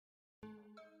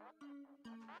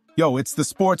Yo, it's the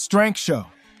Sports Strength Show.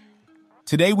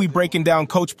 Today we breaking down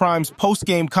Coach Prime's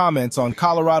post-game comments on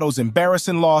Colorado's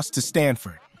embarrassing loss to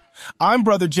Stanford. I'm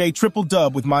Brother J Triple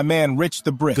Dub with my man Rich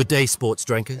the Brit. Good day, sports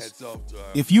drinkers.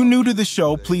 If you new to the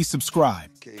show, please subscribe.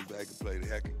 Came back and played a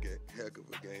heck of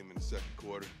a game in the second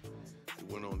quarter.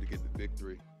 They went on to get the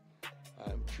victory.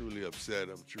 I'm truly upset.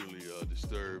 I'm truly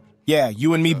disturbed. Yeah,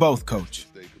 you and me both, Coach.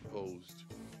 Stay composed.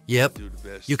 Yep,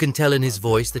 you can tell in his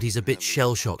voice that he's a bit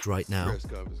shell-shocked right now. Press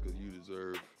conference because you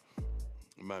deserve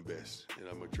my best, and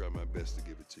I'm going to try my best to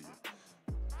give it to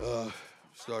you.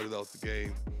 Started off the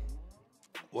game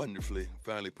wonderfully.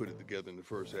 Finally put it together in the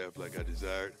first half like I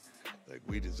desired, like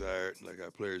we desired, like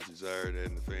our players desired,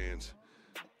 and the fans.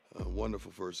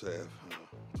 Wonderful first half.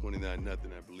 29-0, I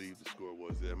believe the score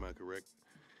was there. Am I correct?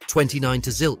 29 to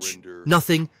zilch.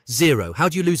 Nothing, zero. How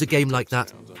do you lose a game like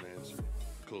that? Unanswered,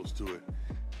 close to it,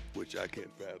 which I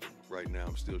can't fathom. Right now,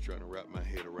 I'm still trying to wrap my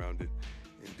head around it.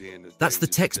 And then That's the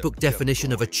textbook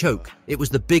definition of a choke. It was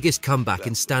the biggest comeback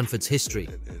in Stanford's history.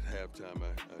 At halftime,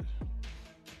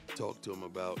 I talked to him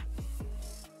about,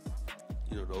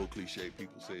 the old cliche,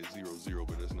 people say it's 0-0,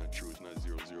 but that's not true. It's not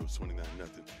 0-0, it's 29-0.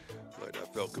 But I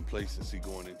felt complacency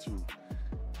going into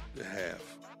the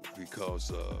half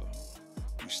because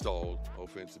we stalled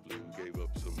offensively. We gave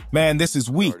up some. Man, this is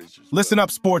weak. Listen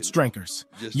up, sports drinkers.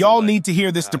 Y'all need to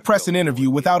hear this depressing interview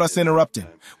without us interrupting.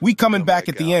 We coming back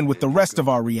at the end with the rest of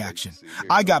our reaction.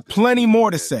 I got plenty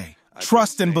more to say.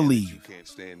 Trust and believe.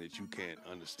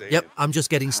 Yep, I'm just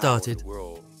getting started.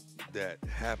 That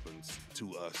happens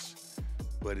to us,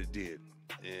 but it did,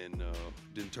 and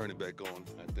didn't turn it back on,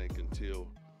 I think, until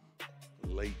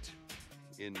late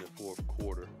in the fourth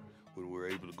quarter when we were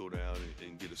able to go down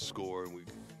and get a score, and we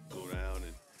go down,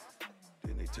 and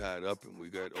then they tied up, and we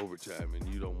got overtime,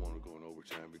 and you don't want to go in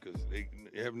overtime because they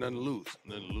have nothing to lose.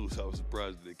 Nothing to lose. I was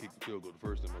surprised that they kicked the field goal the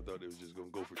first time. I thought they was just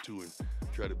going to go for two and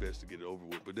try their best to get it over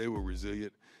with, but they were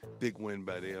resilient. Big win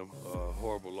by them.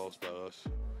 Horrible loss by us.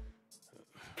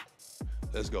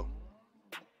 Let's go.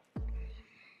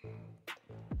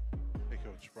 Hey,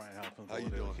 Coach. Brian Howe from How you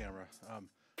doing? The camera.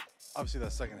 Obviously,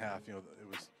 that second half, it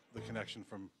was the connection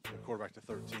from quarterback to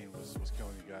 13 was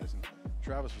killing you guys, and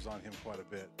Travis was on him quite a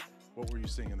bit. What were you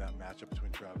seeing in that matchup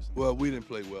between Travis and Well, we didn't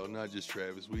play well, not just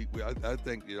Travis. I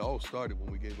think it all started when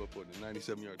we gave up on the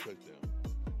 97-yard touchdown,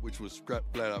 which was flat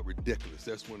out ridiculous.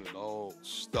 That's when it all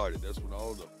started. That's when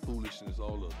all the foolishness,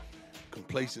 all the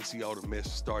complacency, all the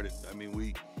mess started. I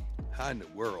mean, how in the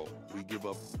world we give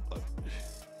up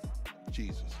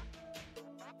Jesus?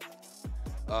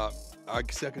 Our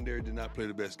secondary did not play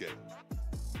the best game,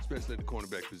 especially at the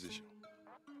cornerback position.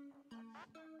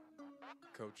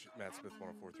 Coach, Matt Smith,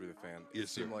 104 through the fan. Yes, it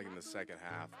seemed sir. like in the second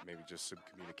half, maybe just some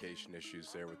communication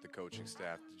issues there with the coaching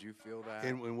staff. Did you feel that?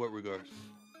 In what regards?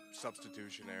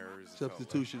 Substitution errors.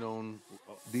 Substitution on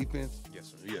defense?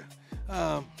 Yes, sir.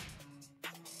 Yeah.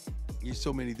 There's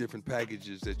so many different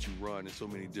packages that you run and so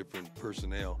many different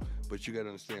personnel, but you got to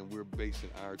understand we're basing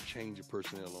our change of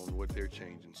personnel on what they're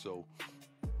changing. So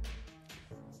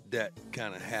that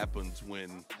kind of happens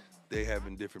when they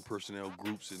having different personnel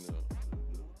groups and the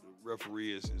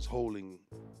referee is holding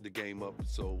the game up,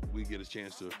 so we get a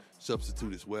chance to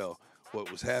substitute as well.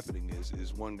 What was happening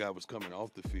is one guy was coming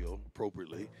off the field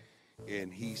appropriately,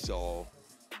 and he saw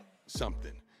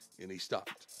something, and he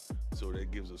stopped. So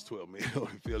that gives us 12 men on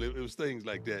the field. It was things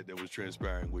like that was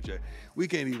transpiring, which we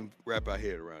can't even wrap our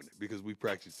head around it because we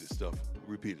practice this stuff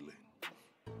repeatedly.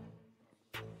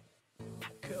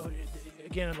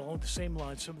 Again, along the same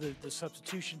line, some of the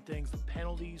substitution things, the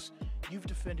penalties. You've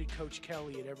defended Coach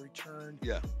Kelly at every turn.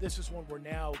 Yeah. This is one where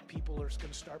now people are going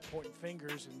to start pointing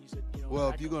fingers, and you said, Well,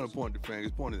 if you're going to point the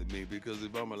fingers, point it at me, because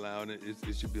if I'm allowing it,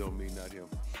 it should be on me, not him.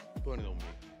 Point it on me.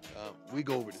 We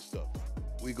go over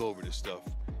this stuff.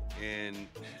 And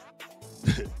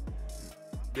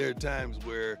there are times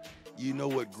where you know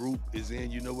what group is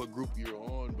in, you know what group you're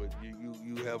on, but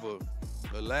you have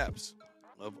a lapse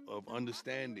of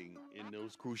understanding in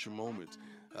those crucial moments.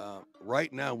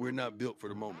 Right now, we're not built for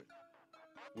the moment.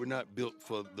 We're not built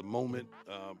for the moment.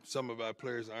 Some of our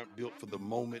players aren't built for the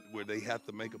moment where they have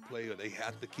to make a play, or they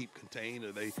have to keep contained,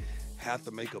 or they have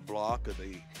to make a block, or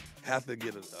they have to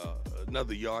get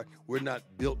another yard. We're not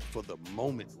built for the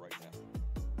moment right now.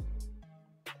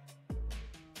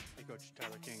 Hey, Coach,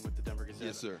 Tyler King with the Denver Gazette.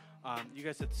 Yes, sir. You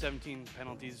guys had 17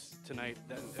 penalties tonight.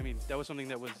 That was something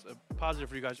that was positive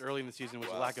for you guys early in the season, was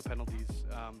the lack of penalties.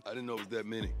 I didn't know it was that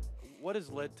many. What has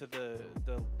led to the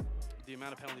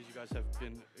amount of penalties you guys have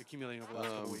been accumulating over the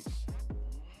last couple weeks?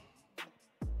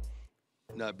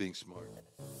 Not being smart,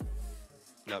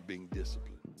 not being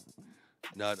disciplined,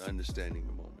 not understanding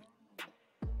the moment.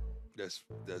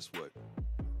 That's what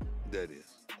That is.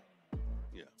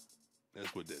 Yeah,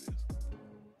 that's what that is.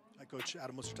 Hi, Coach.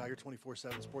 Adam Lister, Tiger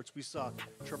 24/7 Sports. We saw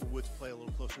Trevor Woods play a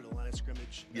little closer to the line of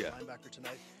scrimmage, linebacker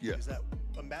tonight. Yeah. Is that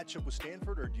a matchup with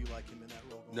Stanford, or do you like him in that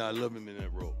role? No, I love him in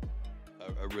that role.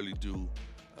 I really do.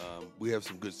 We have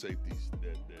some good safeties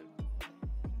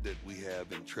that we have,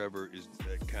 and Trevor is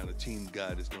that kind of team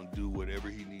guy that's going to do whatever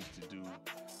he needs to do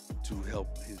to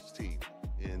help his team,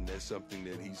 and that's something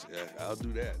that I'll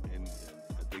do that, and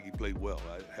I think he played well.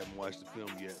 I haven't watched the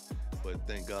film yet, but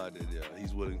thank God that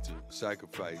he's willing to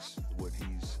sacrifice what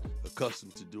he's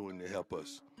accustomed to doing to help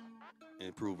us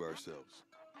improve ourselves.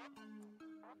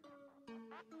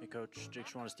 Hey, Coach. Jake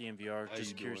Schwannis, DMVR. How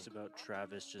Just you curious doing? about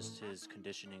Travis, just his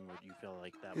conditioning. What do you feel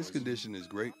like that His was? condition is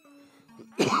great.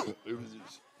 It was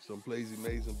just some plays he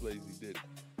made, some plays he didn't.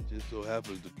 Just so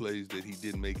happens the plays that he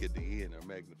didn't make at the end are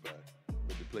magnified.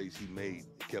 But the plays he made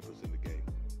kept us in the game.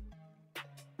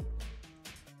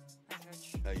 Hi,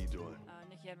 Coach. How you doing?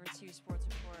 Nikki Edwards, Hughes Sports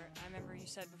Report. I remember you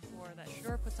said before that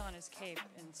Shador puts on his cape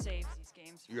and saves these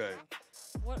games. For Right.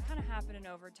 you. What kind of happened in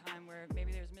overtime where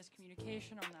maybe there was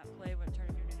miscommunication on that play when it turned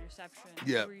into an interception?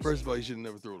 Yeah, What were you first of seeing? all, he should have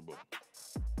never thrown the ball.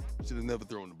 Should have never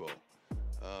thrown the ball.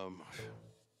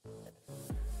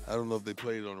 I don't know if they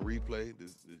played it on a replay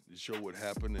to show what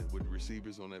happened with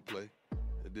receivers on that play.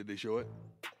 Did they show it?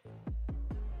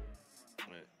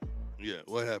 Right. Yeah,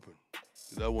 what happened?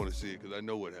 'Cause I want to see it because I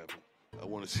know what happened. I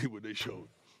want to see what they showed.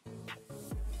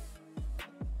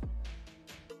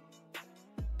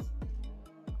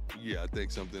 Yeah, I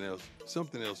think something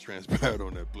else transpired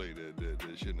on that play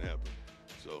that shouldn't happen.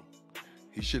 So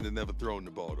he shouldn't have never thrown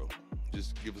the ball though.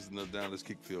 Just give us another down. Let's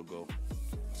kick field goal.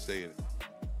 Saying it.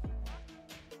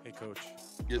 Hey, Coach.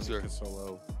 Yes, sir.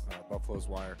 Solo, Buffalo's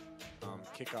Wire.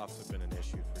 Kickoffs have been an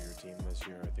issue for your team this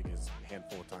year. I think it's a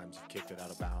handful of times you've kicked it out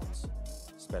of bounds,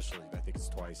 especially I think it's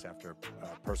twice after a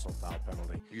personal foul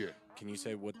penalty. Yeah. Can you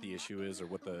say what the issue is or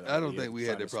what the? I don't think we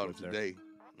had that problem there? today.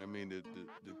 I mean, the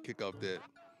kickoff that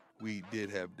we did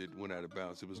have that went out of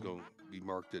bounds, it was going to be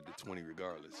marked at the 20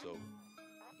 regardless. So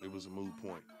it was a moot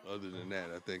point. Other than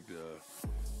that, I think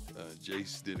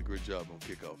Jace did a great job on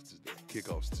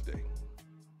kickoffs today.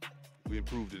 We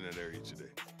improved in that area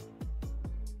today.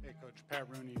 Hey, Coach. Pat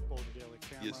Rooney, Boulder Daily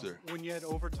Camera. Yes, sir. When you had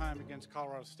overtime against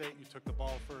Colorado State, you took the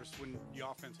ball first when the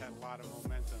offense had a lot of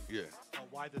momentum. Yeah.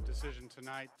 Why the decision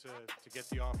tonight to get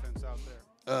the offense out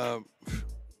there?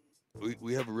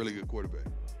 We have a really good quarterback,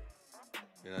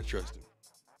 and I trust him.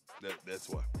 That's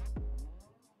why.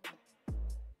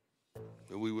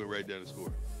 And we went right down and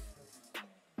scored.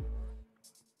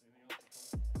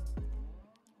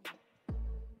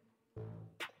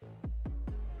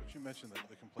 Coach, you mentioned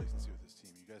the complacency with this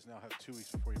team. You guys now have 2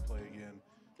 weeks before you play again.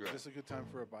 Right. Is this a good time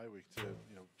for a bye week to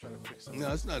try to fix something?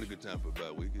 No, it's not a good time for a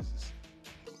bye week.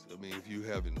 I mean, if you're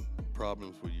having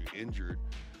problems where you're injured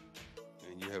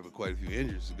and you have quite a few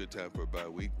injuries, it's a good time for a bye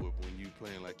week. But when you're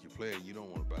playing like you're playing, you don't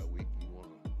want a bye week. You want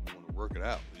to work it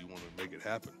out. You want to make it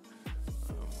happen.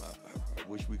 I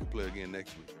wish we could play again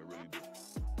next week. I really do.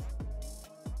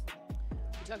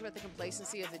 You talked about the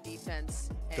complacency of the defense.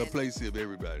 And Complacency of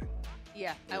everybody.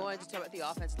 Yeah, I wanted to talk about the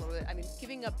offense a little bit. I mean,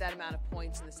 giving up that amount of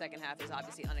points in the second half is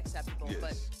obviously unacceptable, Yes,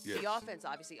 but yes. the offense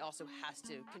obviously also has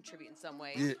to contribute in some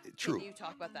way. Yeah, true. Can you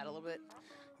talk about that a little bit?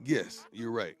 Yes,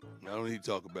 you're right. I don't need to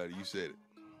talk about it. You said it.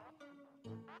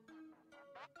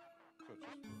 Coach,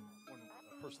 just one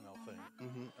personnel thing.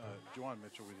 Mhm. Juwan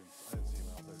Mitchell, I didn't see him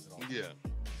out there at all. Yeah.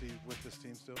 Is he with this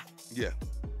team still? Yeah.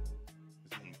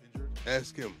 Is he injured?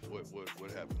 Ask him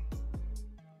what happened.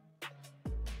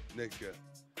 Next guy.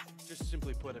 Just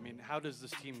simply put, I mean, how does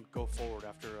this team go forward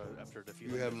after a defeat?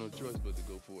 You like have this? no choice but to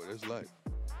go forward. That's life.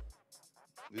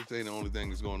 This ain't the only thing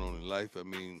that's going on in life. I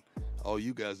mean, all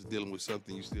you guys are dealing with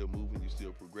something. You're still moving. You're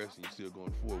still progressing. You're still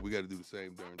going forward. We got to do the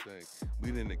same darn thing.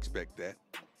 We didn't expect that.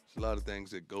 There's a lot of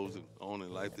things that goes on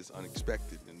in life that's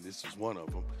unexpected, and this is one of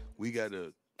them. We got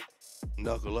to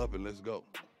knuckle up and let's go.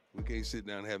 We can't sit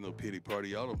down and have no pity party.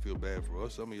 Y'all don't feel bad for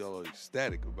us. Some of y'all are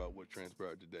ecstatic about what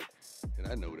transpired today, and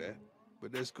I know that.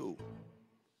 But that's cool.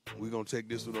 We're going to take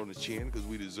this one on the chin because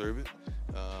we deserve it.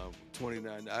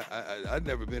 29. I've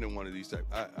never been in one of these types.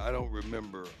 I don't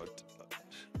remember.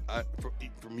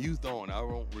 From youth on, I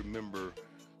don't remember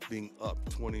being up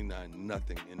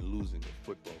 29-0 and losing a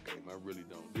football game. I really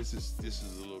don't. This is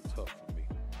a little tough for me,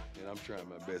 and I'm trying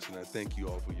my best. And I thank you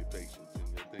all for your patience,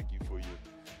 and I thank you for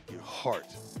your heart,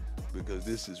 because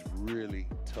this is really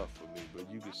tough for me.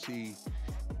 But you can see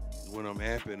when I'm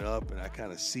amping up and I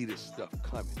kind of see this stuff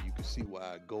coming, you can see why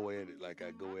I go at it like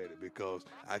I go at it, because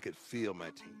I could feel my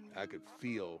team. I could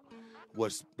feel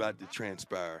what's about to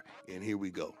transpire, and here we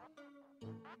go.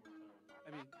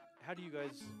 I mean, how do you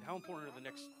guys? How important are the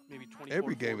next maybe 24?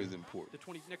 Every game is important.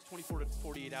 The next 24 to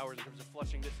 48 hours in terms of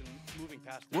flushing this and moving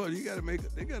past. Well, you got to make.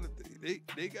 They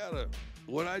got to.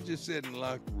 What I just said in the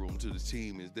locker room to the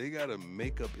team is they got to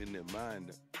make up in their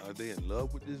mind: are they in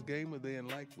love with this game or are they in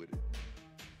like with it?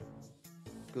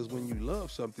 Because when you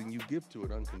love something, you give to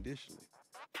it unconditionally.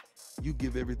 You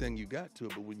give everything you got to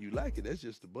it, but when you like it, that's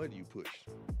just the button you push.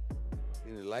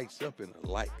 And it lights up in a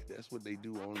like. That's what they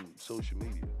do on social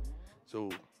media. So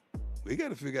we got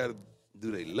to figure out,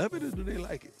 do they love it or do they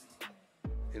like it?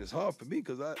 And it's hard for me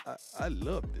because I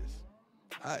love this.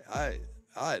 I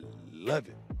love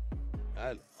it.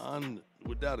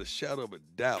 Without a shadow of a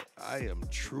doubt, I am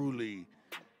truly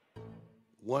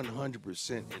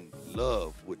 100% in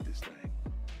love with this thing.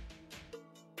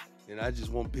 And I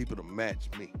just want people to match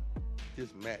me.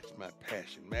 Just match my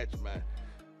passion, match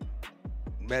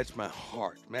my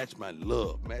heart, match my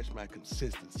love, match my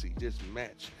consistency, just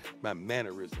match my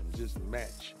mannerisms, just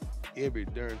match every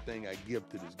darn thing I give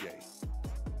to this game.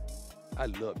 I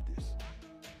love this.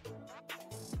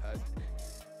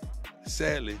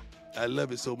 Sadly, I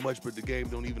love it so much, but the game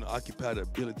don't even occupy the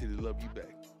ability to love you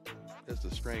back. That's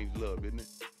a strange love, isn't it?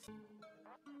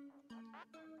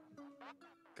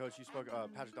 Coach, you spoke,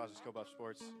 Patrick Dawson, Scope Up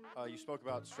Sports. You spoke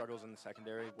about struggles in the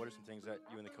secondary. What are some things that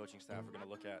you and the coaching staff are going to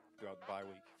look at throughout the bye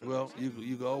week? Well,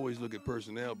 you can always look at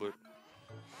personnel, but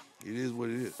it is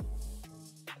what it is.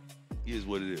 It is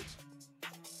what it is.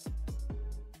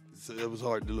 So it was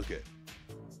hard to look at.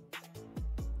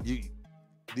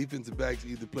 Defensive backs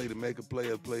either play to make a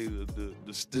play or play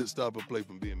to stop a play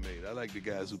from being made. I like the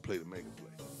guys who play to make a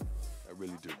play. I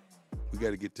really do. We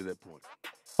got to get to that point.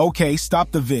 Okay,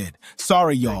 stop the vid.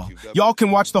 Sorry, y'all. Y'all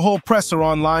can watch the whole presser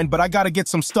online, but I gotta get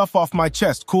some stuff off my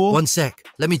chest, cool? One sec.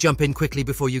 Let me jump in quickly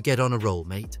before you get on a roll,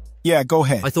 mate. Yeah, go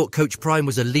ahead. I thought Coach Prime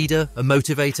was a leader, a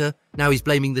motivator. Now he's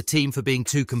blaming the team for being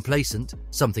too complacent.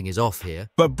 Something is off here.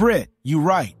 But Brit, you're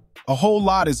right. A whole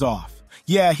lot is off.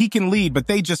 Yeah, he can lead, but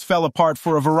they just fell apart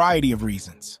for a variety of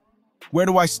reasons. Where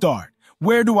do I start?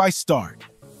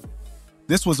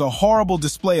 This was a horrible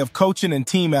display of coaching and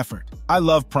team effort. I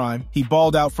love Prime. He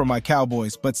balled out for my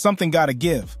Cowboys, but something gotta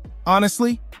give.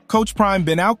 Honestly, Coach Prime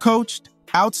been outcoached,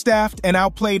 outstaffed, and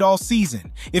outplayed all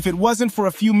season. If it wasn't for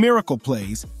a few miracle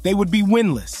plays, they would be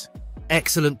winless.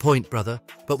 Excellent point, brother.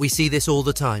 But we see this all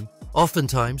the time.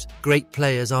 Oftentimes, great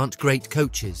players aren't great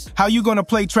coaches. How you gonna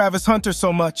play Travis Hunter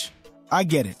so much? I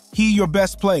get it. He your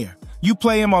best player. You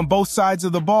play him on both sides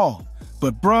of the ball.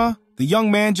 But bruh, the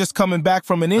young man just coming back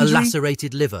from an injury. A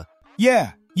lacerated liver.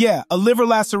 Yeah, a liver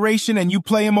laceration and you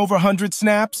play him over 100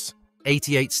 snaps?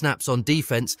 88 snaps on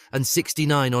defense and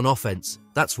 69 on offense.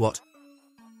 That's what?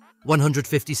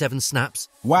 157 snaps?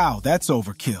 Wow, that's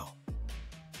overkill.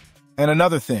 And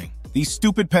another thing, these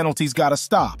stupid penalties gotta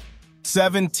stop.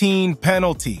 17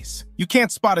 penalties. You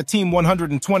can't spot a team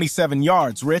 127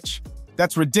 yards, Rich.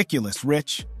 That's ridiculous,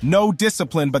 Rich. No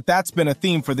discipline, but that's been a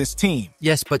theme for this team.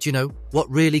 Yes, but you know, what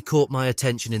really caught my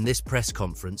attention in this press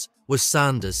conference was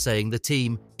Sanders saying the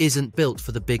team isn't built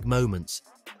for the big moments.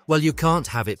 Well, you can't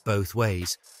have it both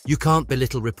ways. You can't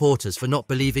belittle reporters for not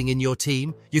believing in your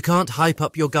team. You can't hype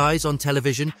up your guys on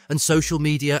television and social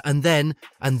media and then,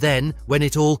 when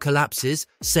it all collapses,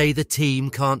 say the team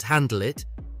can't handle it.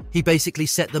 He basically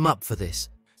set them up for this.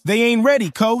 They ain't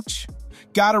ready, coach.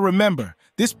 Gotta remember,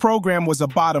 this program was a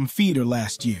bottom feeder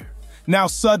last year. Now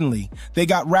suddenly, they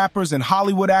got rappers and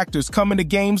Hollywood actors coming to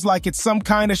games like it's some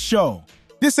kind of show.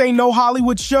 This ain't no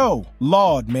Hollywood show.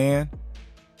 Lord, man.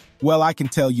 Well, I can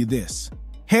tell you this.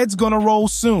 Head's gonna roll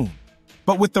soon.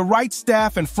 But with the right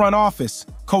staff and front office,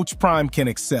 Coach Prime can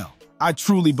excel. I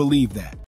truly believe that.